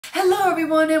Hello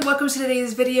everyone and welcome to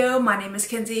today's video. My name is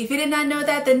Kenzie. If you did not know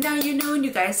that, then now you know. And you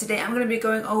guys, today I'm going to be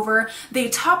going over the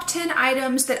top 10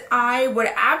 items that I would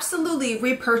absolutely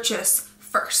repurchase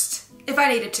first if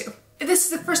I needed to. If this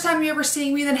is the first time you're ever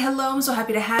seeing me, then hello, I'm so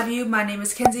happy to have you. My name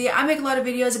is Kenzie. I make a lot of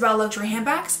videos about luxury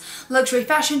handbags, luxury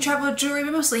fashion, travel, jewelry,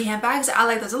 but mostly handbags. I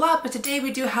like those a lot, but today we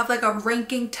do have like a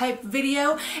ranking type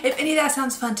video. If any of that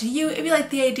sounds fun to you, if you like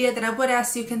the idea, then I would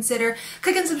ask you consider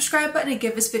clicking the subscribe button and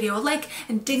give this video a like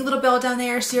and ding a little bell down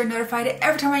there so you're notified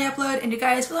every time I upload. And you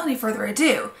guys, without any further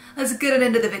ado, let's get it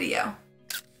into the video.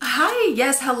 Hi,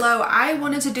 yes, hello. I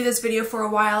wanted to do this video for a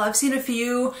while. I've seen a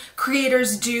few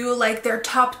creators do like their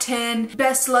top 10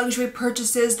 best luxury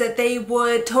purchases that they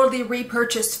would totally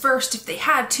repurchase first if they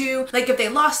had to. Like if they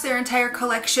lost their entire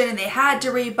collection and they had to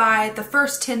rebuy the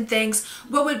first 10 things,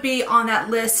 what would be on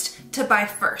that list to buy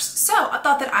first? So I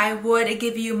thought that I would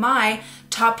give you my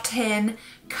top 10,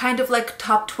 kind of like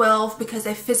top 12 because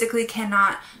I physically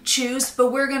cannot choose,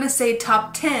 but we're gonna say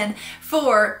top 10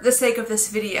 for the sake of this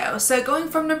video. So going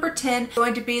from number 10,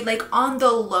 going to be like on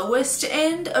the lowest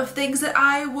end of things that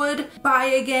I would buy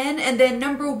again, and then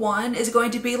number 1 is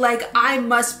going to be like I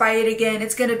must buy it again.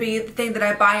 It's gonna be the thing that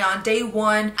I buy on day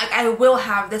 1. I will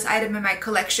have this item in my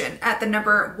collection at the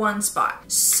number 1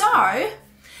 spot. So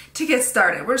to get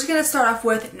started, we're just going to start off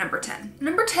with number 10.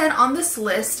 Number 10 on this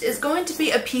list is going to be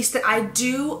a piece that I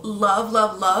do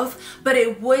love, but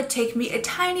it would take me a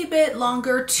tiny bit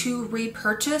longer to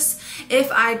repurchase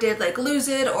if I did like lose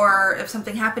it or if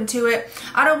something happened to it.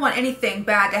 I don't want anything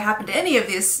bad to happen to any of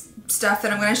these stuff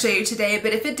that I'm going to show you today,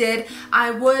 but if it did,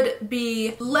 I would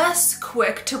be less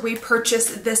quick to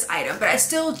repurchase this item, but I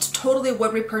still totally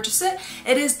would repurchase it.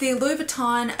 It is the Louis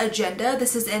Vuitton Agenda.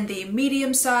 This is in the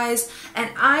medium size, and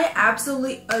I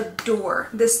absolutely adore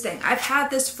this thing. I've had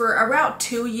this for about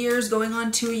 2 years, going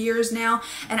on 2 years now,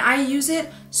 and I use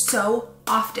it so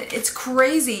often. It's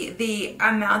crazy the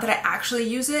amount that I actually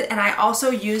use it, and I also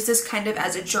use this kind of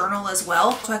as a journal as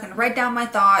well, so I can write down my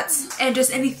thoughts and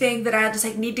just anything that I just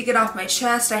like need to get off my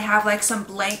chest. I have like some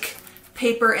blank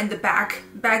paper in the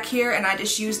back here, and I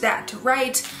just use that to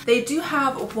write. They do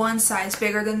have one size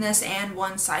bigger than this and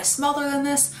one size smaller than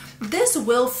this. This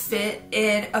will fit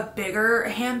in a bigger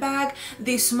handbag.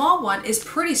 The small one is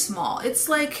pretty small. It's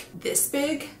like this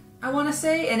big, I want to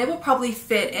say, and it will probably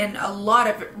fit in a lot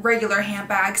of regular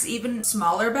handbags, even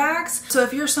smaller bags. So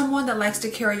if you're someone that likes to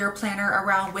carry your planner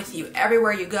around with you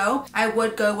everywhere you go, I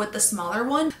would go with the smaller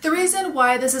one. The reason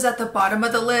why this is at the bottom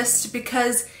of the list,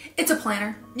 because it's a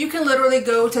planner. You can literally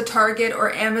go to Target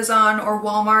or Amazon or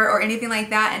Walmart or anything like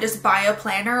that and just buy a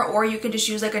planner, or you can just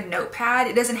use like a notepad.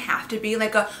 It doesn't have to be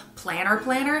like a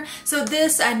planner. So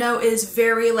this I know is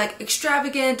very like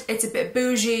extravagant. It's a bit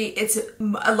bougie. It's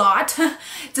a lot.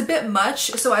 It's a bit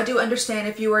much. So I do understand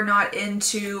if you are not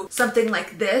into something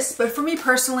like this, but for me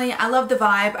personally, I love the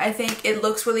vibe. I think it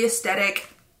looks really aesthetic.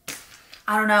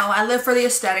 I don't know, I live for the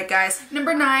aesthetic, guys.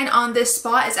 Number 9 on this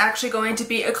spot is actually going to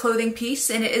be a clothing piece,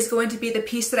 and it is going to be the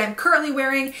piece that I'm currently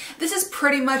wearing. This is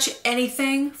pretty much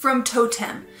anything from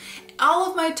Totem. All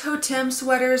of my Totem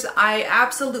sweaters I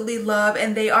absolutely love,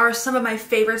 and they are some of my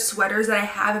favorite sweaters that I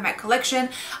have in my collection.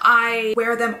 I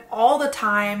wear them all the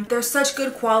time. They're such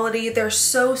good quality. They're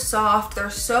so soft. They're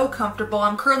so comfortable.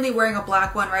 I'm currently wearing a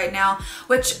black one right now,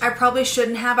 which I probably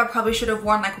shouldn't have. I probably should have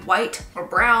worn like white or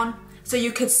brown so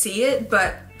you could see it,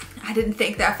 but I didn't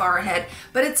think that far ahead.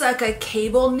 But it's like a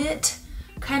cable knit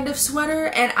kind of sweater,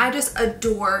 and I just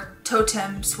adore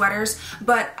Totem sweaters.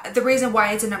 But the reason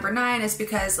why it's a number 9 is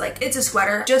because like it's a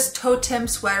sweater. Just Totem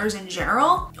sweaters in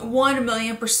general,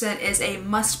 1,000,000% is a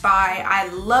must buy. I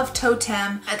love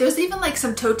Totem. There's even like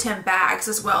some Totem bags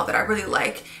as well that I really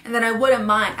like, and then I wouldn't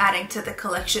mind adding to the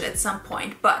collection at some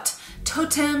point. But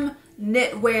Totem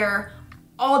knitwear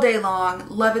all day long,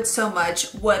 love it so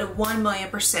much, would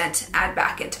 1,000,000% add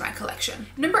back into my collection.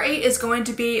 Number 8 is going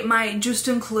to be my Juste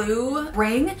un Clou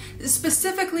ring.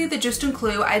 Specifically the Juste un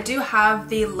Clou. I do have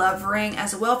the Love ring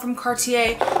as well from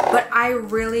Cartier, but I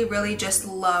really just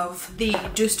love the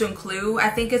Juste un Clou. I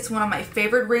think it's one of my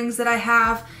favorite rings that I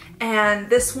have. And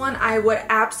this one I would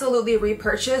absolutely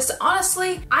repurchase.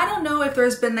 Honestly, I don't know if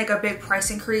there's been like a big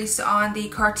price increase on the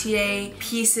Cartier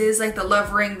pieces, like the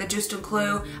Love ring, the Juste un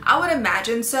Clou. I would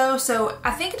imagine so. So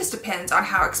I think it just depends on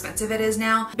how expensive it is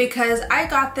now, because I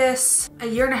got this a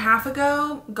year and a half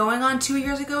ago, going on 2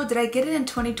 years ago. Did I get it in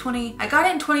 2020? I got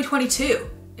it in 2022.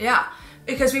 Yeah.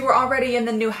 Because we were already in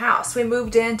the new house. We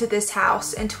moved into this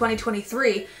house in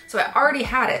 2023, so I already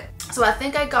had it. So I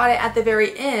think I got it at the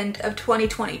very end of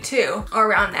 2022, or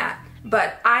around that.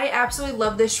 But I absolutely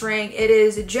love this ring. It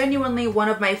is genuinely one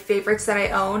of my favorites that I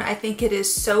own. I think it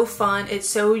is so fun. It's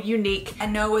so unique. I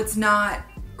know it's not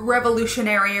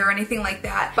revolutionary or anything like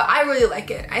that, but I really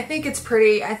like it. I think it's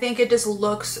pretty. I think it just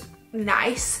looks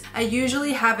nice. I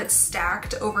usually have it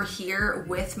stacked over here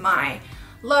with my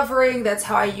love ring. That's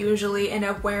how I usually end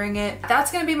up wearing it.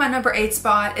 That's gonna be my number 8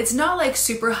 spot. It's not like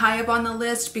super high up on the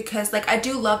list because like I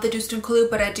do love the juste un clou,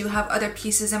 but I do have other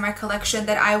pieces in my collection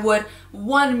that I would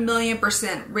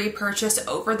 1,000,000% repurchase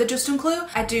over the juste un clou.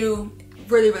 I do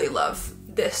really love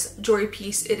this jewelry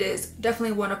piece. It is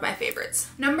definitely one of my favorites.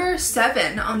 Number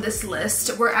 7 on this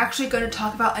list, we're actually going to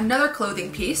talk about another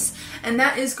clothing piece, and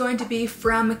that is going to be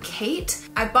from Kate.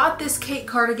 I bought this Kate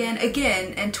cardigan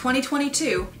again in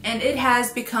 2022, and it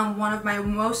has become one of my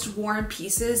most worn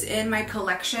pieces in my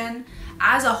collection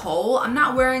as a whole. I'm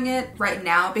not wearing it right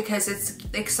now because it's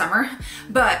like summer,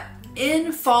 but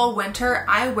in fall, winter,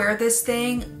 I wear this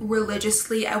thing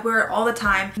religiously. I wear it all the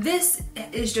time. This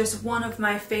is just one of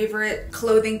my favorite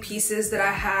clothing pieces that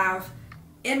I have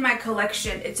in my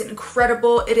collection. It's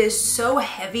incredible. It is so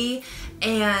heavy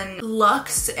and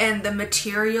luxe, and the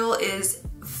material is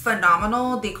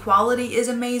phenomenal. The quality is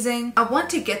amazing. I want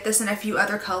to get this in a few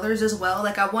other colors as well.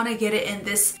 Like I want to get it in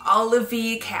this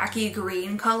olivey khaki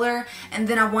green color, and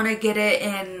then I want to get it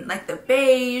in like the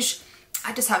beige.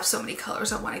 I just have so many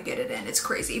colors I want to get it in. It's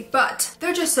crazy, but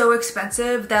they're just so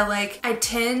expensive that like I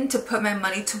tend to put my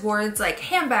money towards like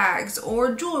handbags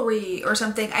or jewelry or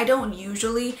something. I don't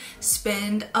usually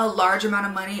spend a large amount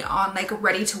of money on like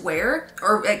ready to wear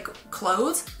or like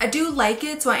clothes. I do like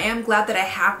it, so I am glad that I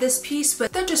have this piece,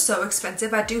 but they're just so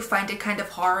expensive. I do find it kind of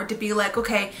hard to be like,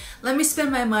 okay, let me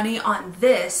spend my money on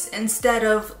this instead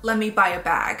of let me buy a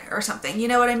bag or something. You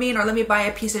know what I mean? Or let me buy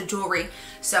a piece of jewelry.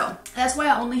 So that's why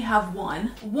I only have one.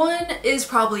 One is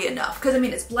probably enough because I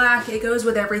mean it's black, it goes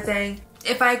with everything.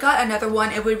 If I got another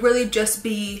one, it would really just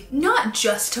be not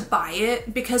just to buy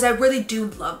it because I really do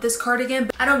love this cardigan,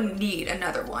 but I don't need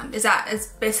another one. Is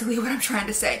basically what I'm trying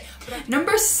to say.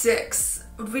 Number 6,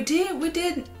 we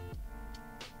did.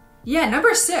 Yeah,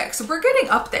 number 6, we're getting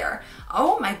up there.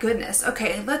 Oh my goodness.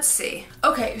 Okay, let's see.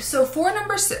 Okay, so for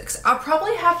number 6, I'll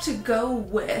probably have to go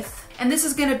with, and this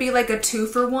is gonna be like a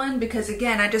 2-for-1 because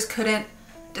again, I just couldn't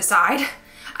decide.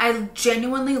 I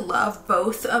genuinely love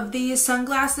both of these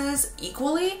sunglasses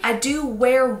equally. I do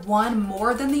wear one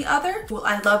more than the other. Well,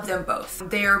 I love them both.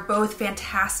 They're both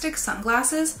fantastic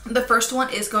sunglasses. The first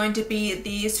one is going to be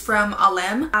these from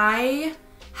Alem. I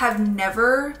have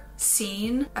never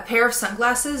seen a pair of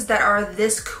sunglasses that are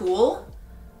this cool.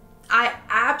 I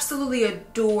absolutely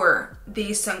adore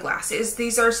these sunglasses.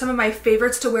 These are some of my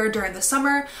favorites to wear during the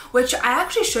summer, which I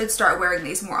actually should start wearing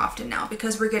these more often now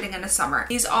because we're getting into summer.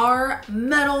 These are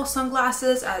metal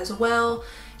sunglasses as well,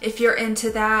 if you're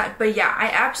into that. But yeah, I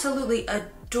absolutely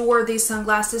adore these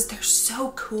sunglasses. They're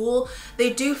so cool.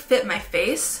 They do fit my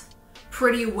face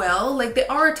pretty well. Like they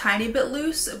are a tiny bit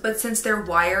loose, but since they're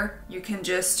wire, you can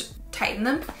just tighten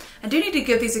them. I do need to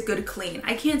give these a good clean.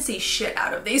 I can't see shit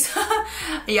out of these.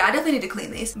 Yeah, I definitely need to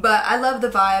clean these. But I love the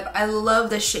vibe. I love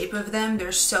the shape of them.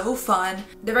 They're so fun.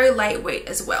 They're very lightweight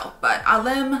as well. But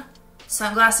Alem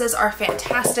sunglasses are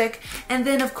fantastic. And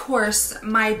then of course,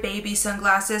 my baby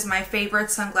sunglasses, my favorite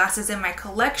sunglasses in my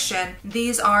collection.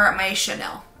 These are my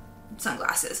Chanel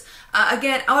sunglasses.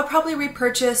 Again, I would probably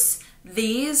repurchase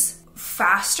these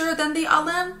faster than the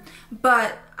Alem,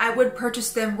 but I would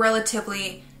purchase them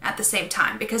relatively at the same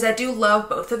time because I do love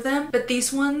both of them. But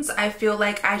these ones I feel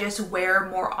like I just wear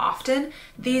more often.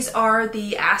 These are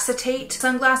the acetate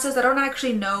sunglasses. I don't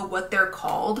actually know what they're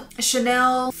called.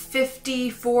 Chanel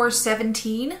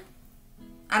 5417.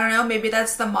 I don't know, maybe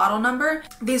that's the model number.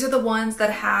 These are the ones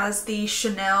that has the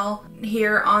Chanel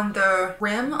here on the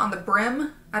rim, on the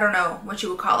brim. I don't know what you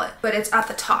would call it, but it's at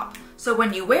the top. So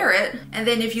when you wear it, and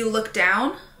then if you look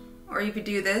down, or if you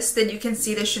do this, then you can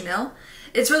see the Chanel.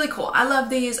 It's really cool. I love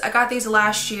these. I got these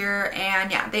last year, and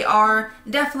yeah, they are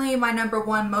definitely my number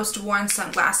 1 most worn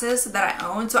sunglasses that I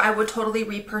own. So I would totally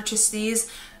repurchase these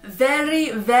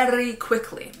very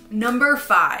quickly. Number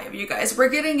 5, you guys, we're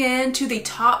getting into the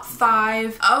top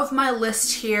 5 of my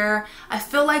list here. I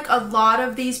feel like a lot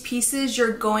of these pieces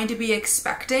you're going to be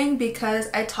expecting because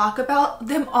I talk about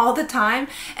them all the time,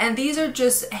 and these are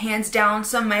just hands down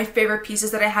some of my favorite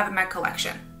pieces that I have in my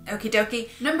collection. Okie dokie.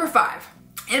 Number 5.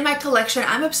 In my collection,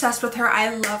 I'm obsessed with her.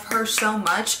 I love her so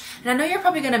much. And I know you're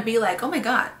probably gonna be like, oh my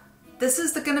God, this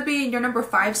is gonna be in your number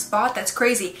 5 spot? That's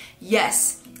crazy.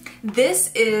 Yes, this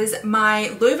is my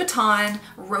Louis Vuitton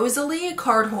Rosalie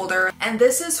card holder. And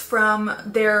this is from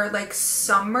their like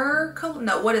summer,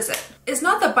 no, what is it? It's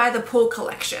not the By the Pool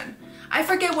collection. I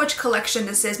forget which collection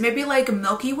this is. Maybe like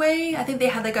Milky Way. I think they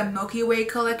had like a Milky Way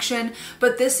collection.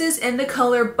 But this is in the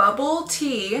color Bubble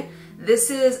Tea.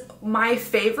 This is my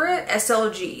favorite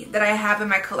SLG that I have in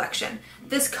my collection.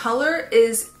 This color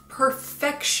is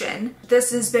perfection.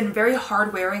 This has been very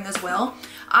hard wearing as well.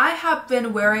 I have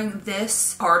been wearing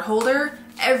this card holder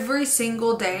every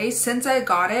single day since I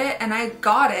got it, and I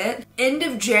got it end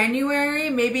of January,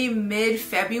 maybe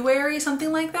mid-February,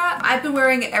 something like that. I've been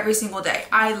wearing it every single day.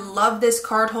 I love this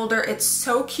card holder. It's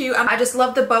so cute. I just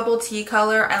love the bubble tea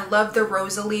color. I love the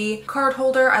Rosalie card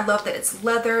holder. I love that it's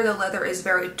leather. The leather is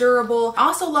very durable. I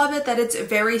also love it that it's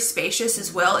very spacious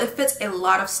as well. It fits a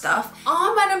lot of stuff.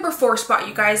 On my number 4 spot,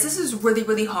 you guys, this is really,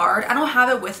 really hard. I don't have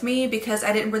it with me because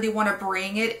I didn't really want to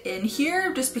bring it in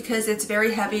here just because it's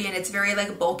very heavy and it's very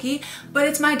like bulky, but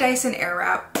it's my Dyson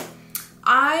Airwrap.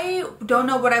 I don't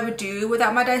know what I would do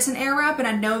without my Dyson Airwrap, and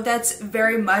I know that's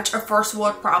very much a first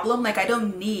world problem. Like, I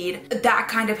don't need that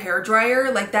kind of hair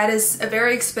dryer. Like, that is a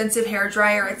very expensive hair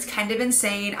dryer. It's kind of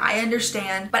insane. I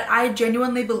understand, but I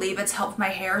genuinely believe it's helped my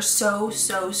hair so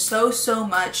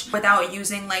much without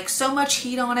using like so much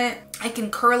heat on it. I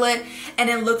can curl it and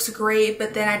it looks great,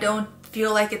 but then I don't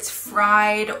feel like it's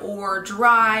fried or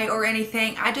dry or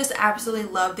anything. I just absolutely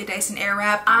love the Dyson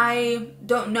Airwrap. I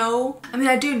don't know. I mean,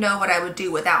 I do know what I would do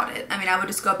without it. I mean, I would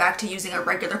just go back to using a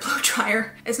regular blow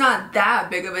dryer. It's not that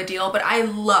big of a deal, but I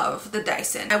love the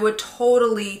Dyson. I would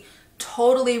totally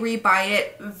rebuy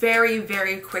it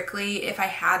very quickly if I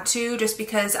had to, just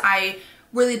because I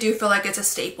really do feel like it's a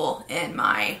staple in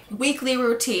my weekly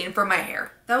routine for my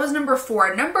hair. That was number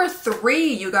 4. Number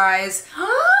 3, you guys.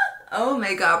 Oh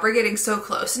my god, we're getting so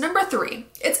close. Number 3,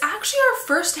 it's actually our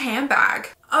first handbag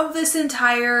of this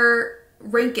entire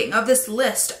ranking, of this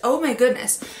list. Oh my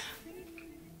goodness.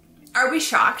 Are we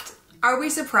shocked? Are we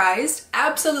surprised?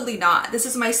 Absolutely not. This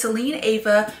is my Celine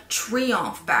Ava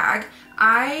Triomphe bag.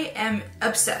 I am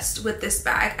obsessed with this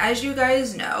bag, as you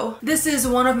guys know. This is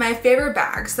one of my favorite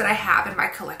bags that I have in my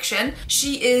collection.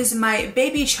 She is my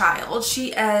baby child.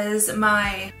 She is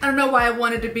my, I don't know why I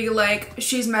wanted to be like,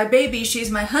 she's my baby,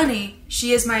 she's my honey,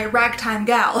 she is my ragtime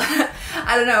gal.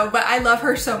 I don't know, but I love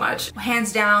her so much.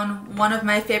 Hands down, one of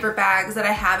my favorite bags that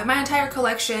I have in my entire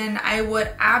collection. I would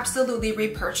absolutely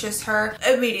repurchase her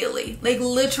immediately. Like,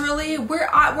 literally, we're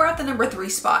at the number 3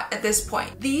 spot at this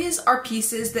point. These are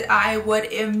pieces that I would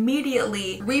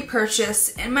immediately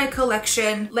repurchase in my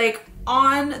collection, like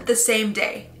on the same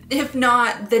day, if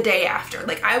not the day after.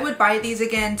 Like, I would buy these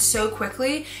again so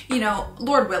quickly, you know,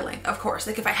 Lord willing, of course.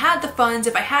 Like, if I had the funds,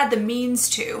 if I had the means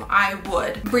to, I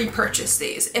would repurchase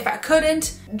these. If I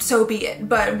couldn't, so be it.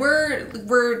 But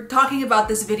we're talking about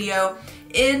this video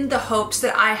in the hopes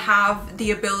that I have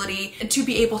the ability to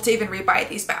be able to even rebuy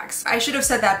these bags. I should have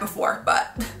said that before,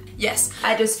 but yes,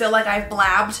 I just feel like I've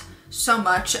blabbed so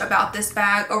much about this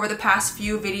bag over the past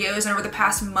few videos and over the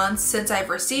past months since I've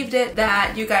received it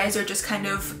that you guys are just kind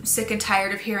of sick and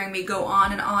tired of hearing me go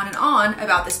on and on and on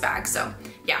about this bag. So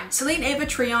yeah, Celine Ava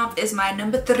Triomphe is my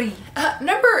number 3.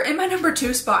 In my number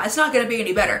 2 spot, it's not gonna be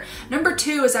any better. Number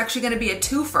 2 is actually gonna be a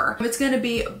twofer. It's gonna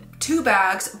be 2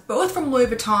 bags, both from Louis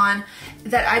Vuitton,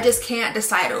 that I just can't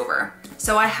decide over.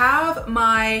 So I have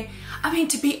my, I mean,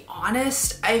 to be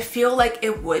honest, I feel like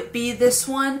it would be this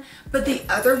one, but the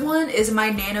other one is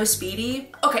my Nano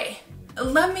Speedy. Okay,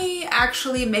 let me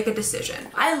actually make a decision.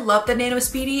 I love the Nano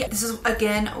Speedy. This is,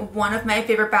 again, one of my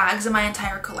favorite bags in my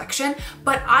entire collection,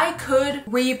 but I could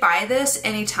rebuy this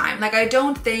anytime. Like, I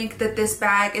don't think that this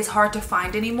bag is hard to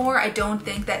find anymore. I don't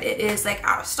think that it is like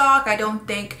out of stock. I don't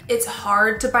think it's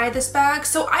hard to buy this bag,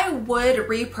 so I would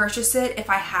repurchase it if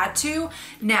I had to.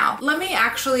 Now, let me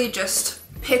actually just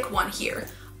pick one here.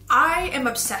 I am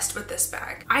obsessed with this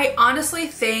bag. I honestly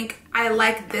think I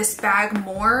like this bag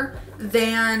more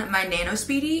than my Nano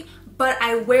Speedy, but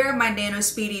I wear my Nano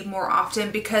Speedy more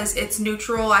often because it's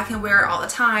neutral. I can wear it all the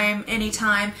time,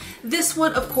 anytime. This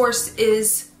one, of course,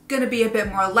 is gonna be a bit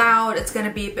more loud. It's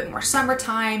gonna be a bit more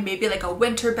summertime, maybe like a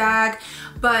winter bag,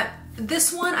 but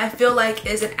this one I feel like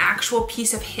is an actual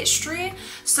piece of history,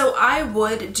 so I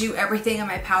would do everything in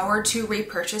my power to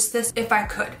repurchase this if I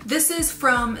could. This is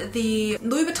from the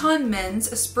Louis Vuitton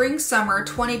Men's Spring Summer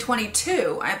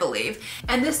 2022, I believe,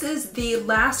 and this is the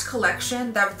last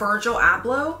collection that Virgil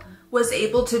Abloh was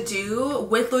able to do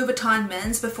with Louis Vuitton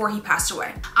Men's before he passed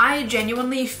away. I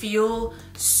genuinely feel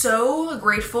so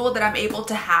grateful that I'm able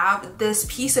to have this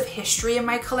piece of history in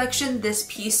my collection, this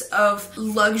piece of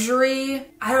luxury,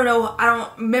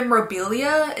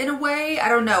 memorabilia in a way. I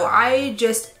don't know. I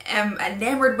just am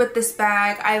enamored with this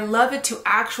bag. I love it to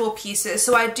actual pieces.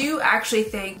 So I do actually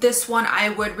think this one I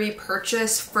would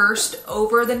repurchase first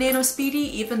over the Nano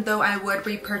Speedy, even though I would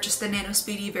repurchase the Nano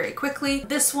Speedy very quickly.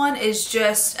 This one is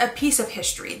just a piece of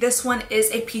history. This one is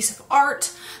a piece of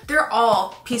art. They're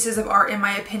all pieces of art in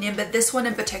my opinion, but this one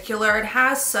in particular, it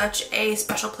has such a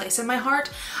special place in my heart.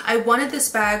 I wanted this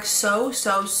bag so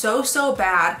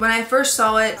bad when I first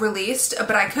saw it released,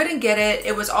 but I couldn't get it.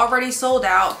 It was already sold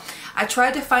out. I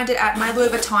tried to find it at my Louis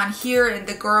Vuitton here, and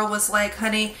the girl was like,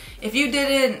 honey, if you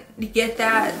didn't get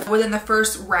that within the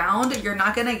first round, you're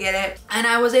not gonna get it. And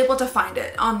I was able to find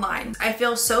it online. I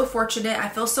feel so fortunate. I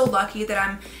feel so lucky that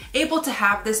I'm able to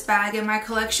have this bag in my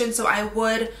collection. So I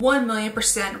would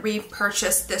 1,000,000%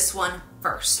 repurchase this one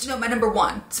first. You know, my number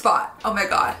one spot. Oh my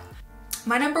God.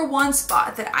 My number one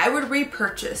spot that I would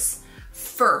repurchase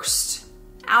first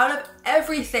out of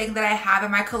everything that I have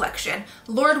in my collection.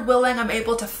 Lord willing, I'm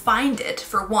able to find it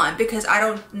for one, because I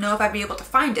don't know if I'd be able to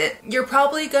find it. You're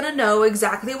probably gonna know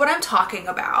exactly what I'm talking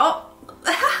about.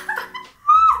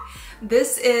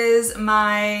 This is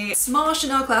my small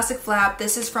Chanel classic flap.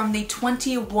 This is from the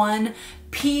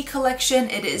 21P collection.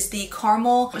 It is the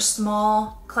caramel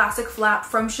small classic flap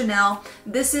from Chanel.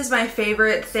 This is my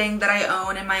favorite thing that I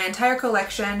own in my entire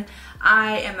collection.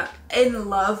 I am in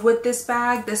love with this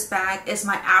bag. This bag is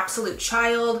my absolute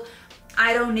child.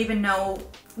 I don't even know,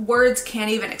 words can't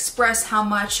even express how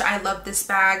much I love this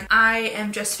bag. I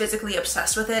am just physically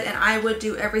obsessed with it, and I would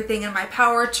do everything in my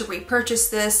power to repurchase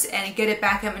this and get it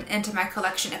back into my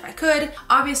collection if I could.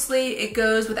 Obviously, it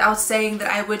goes without saying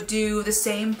that I would do the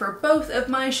same for both of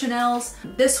my Chanels.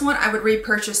 This one I would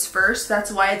repurchase first.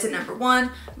 That's why it's at number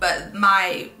one, but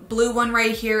my blue one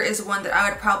right here is one that I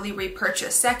would probably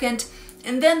repurchase second.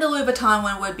 And then the Louis Vuitton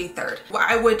one would be third.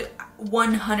 I would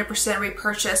 100%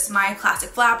 repurchase my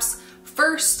classic flaps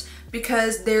first,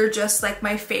 because they're just like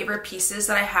my favorite pieces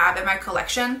that I have in my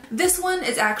collection. This one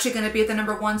is actually going to be at the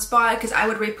number one spot, because I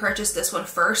would repurchase this one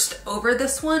first over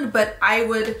this one, but I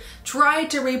would try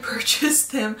to repurchase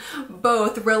them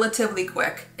both relatively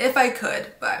quick if I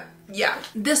could. But yeah,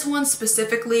 this one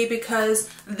specifically because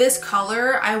this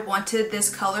color, I wanted this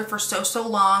color for so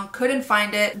long, couldn't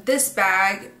find it. This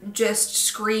bag just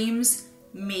screams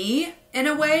me in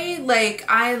a way. Like,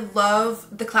 I love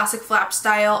the classic flap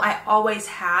style. I always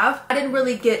have. I didn't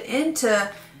really get into,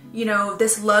 you know,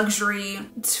 this luxury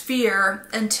sphere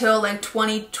until like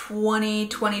 2020,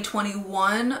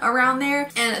 2021, around there.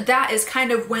 And that is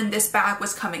kind of when this bag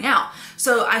was coming out.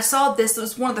 So I saw this, it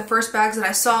was one of the first bags that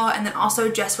I saw, and then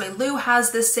also Jesway Liu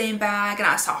has this same bag, and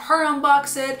I saw her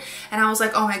unbox it, and I was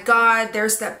like, oh my God,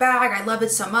 there's that bag, I love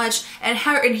it so much. And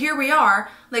here we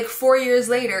are, like 4 years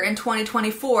later in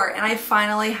 2024, and I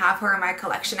finally have her in my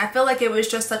collection. I feel like it was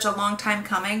just such a long time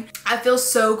coming. I feel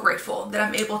so grateful that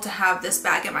I'm able to have this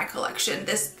bag in my collection,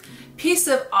 this piece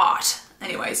of art.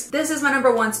 Anyways, this is my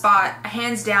number one spot,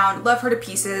 hands down. Love her to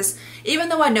pieces. Even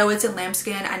though I know it's in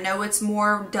lambskin, I know it's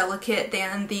more delicate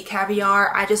than the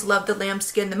caviar, I just love the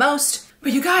lambskin the most.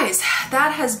 But you guys,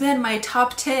 that has been my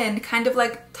top 10, kind of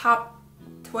like top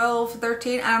 12,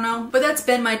 13, I don't know. But that's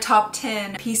been my top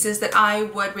 10 pieces that I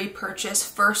would repurchase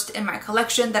first in my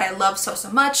collection that I love so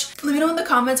much. Let me know in the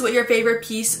comments what your favorite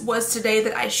piece was today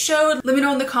that I showed. Let me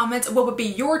know in the comments what would be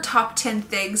your top 10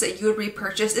 things that you would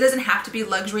repurchase. It doesn't have to be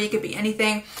luxury, it could be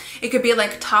anything. It could be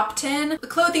like top 10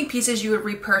 clothing pieces you would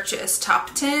repurchase,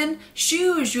 top 10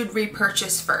 shoes you would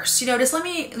repurchase first. You know, just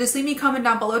leave me a comment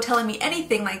down below telling me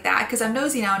anything like that, because I'm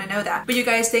nosy now and I know that. But you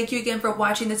guys, thank you again for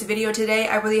watching this video today.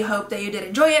 I really hope that you did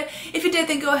enjoy it. If you did,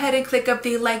 then go ahead and click up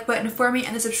the like button for me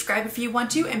and then subscribe if you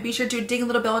want to, and be sure to ding a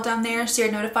little bell down there so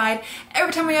you're notified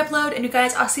every time I upload. And you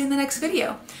guys, I'll see you in the next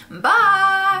video.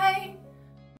 Bye!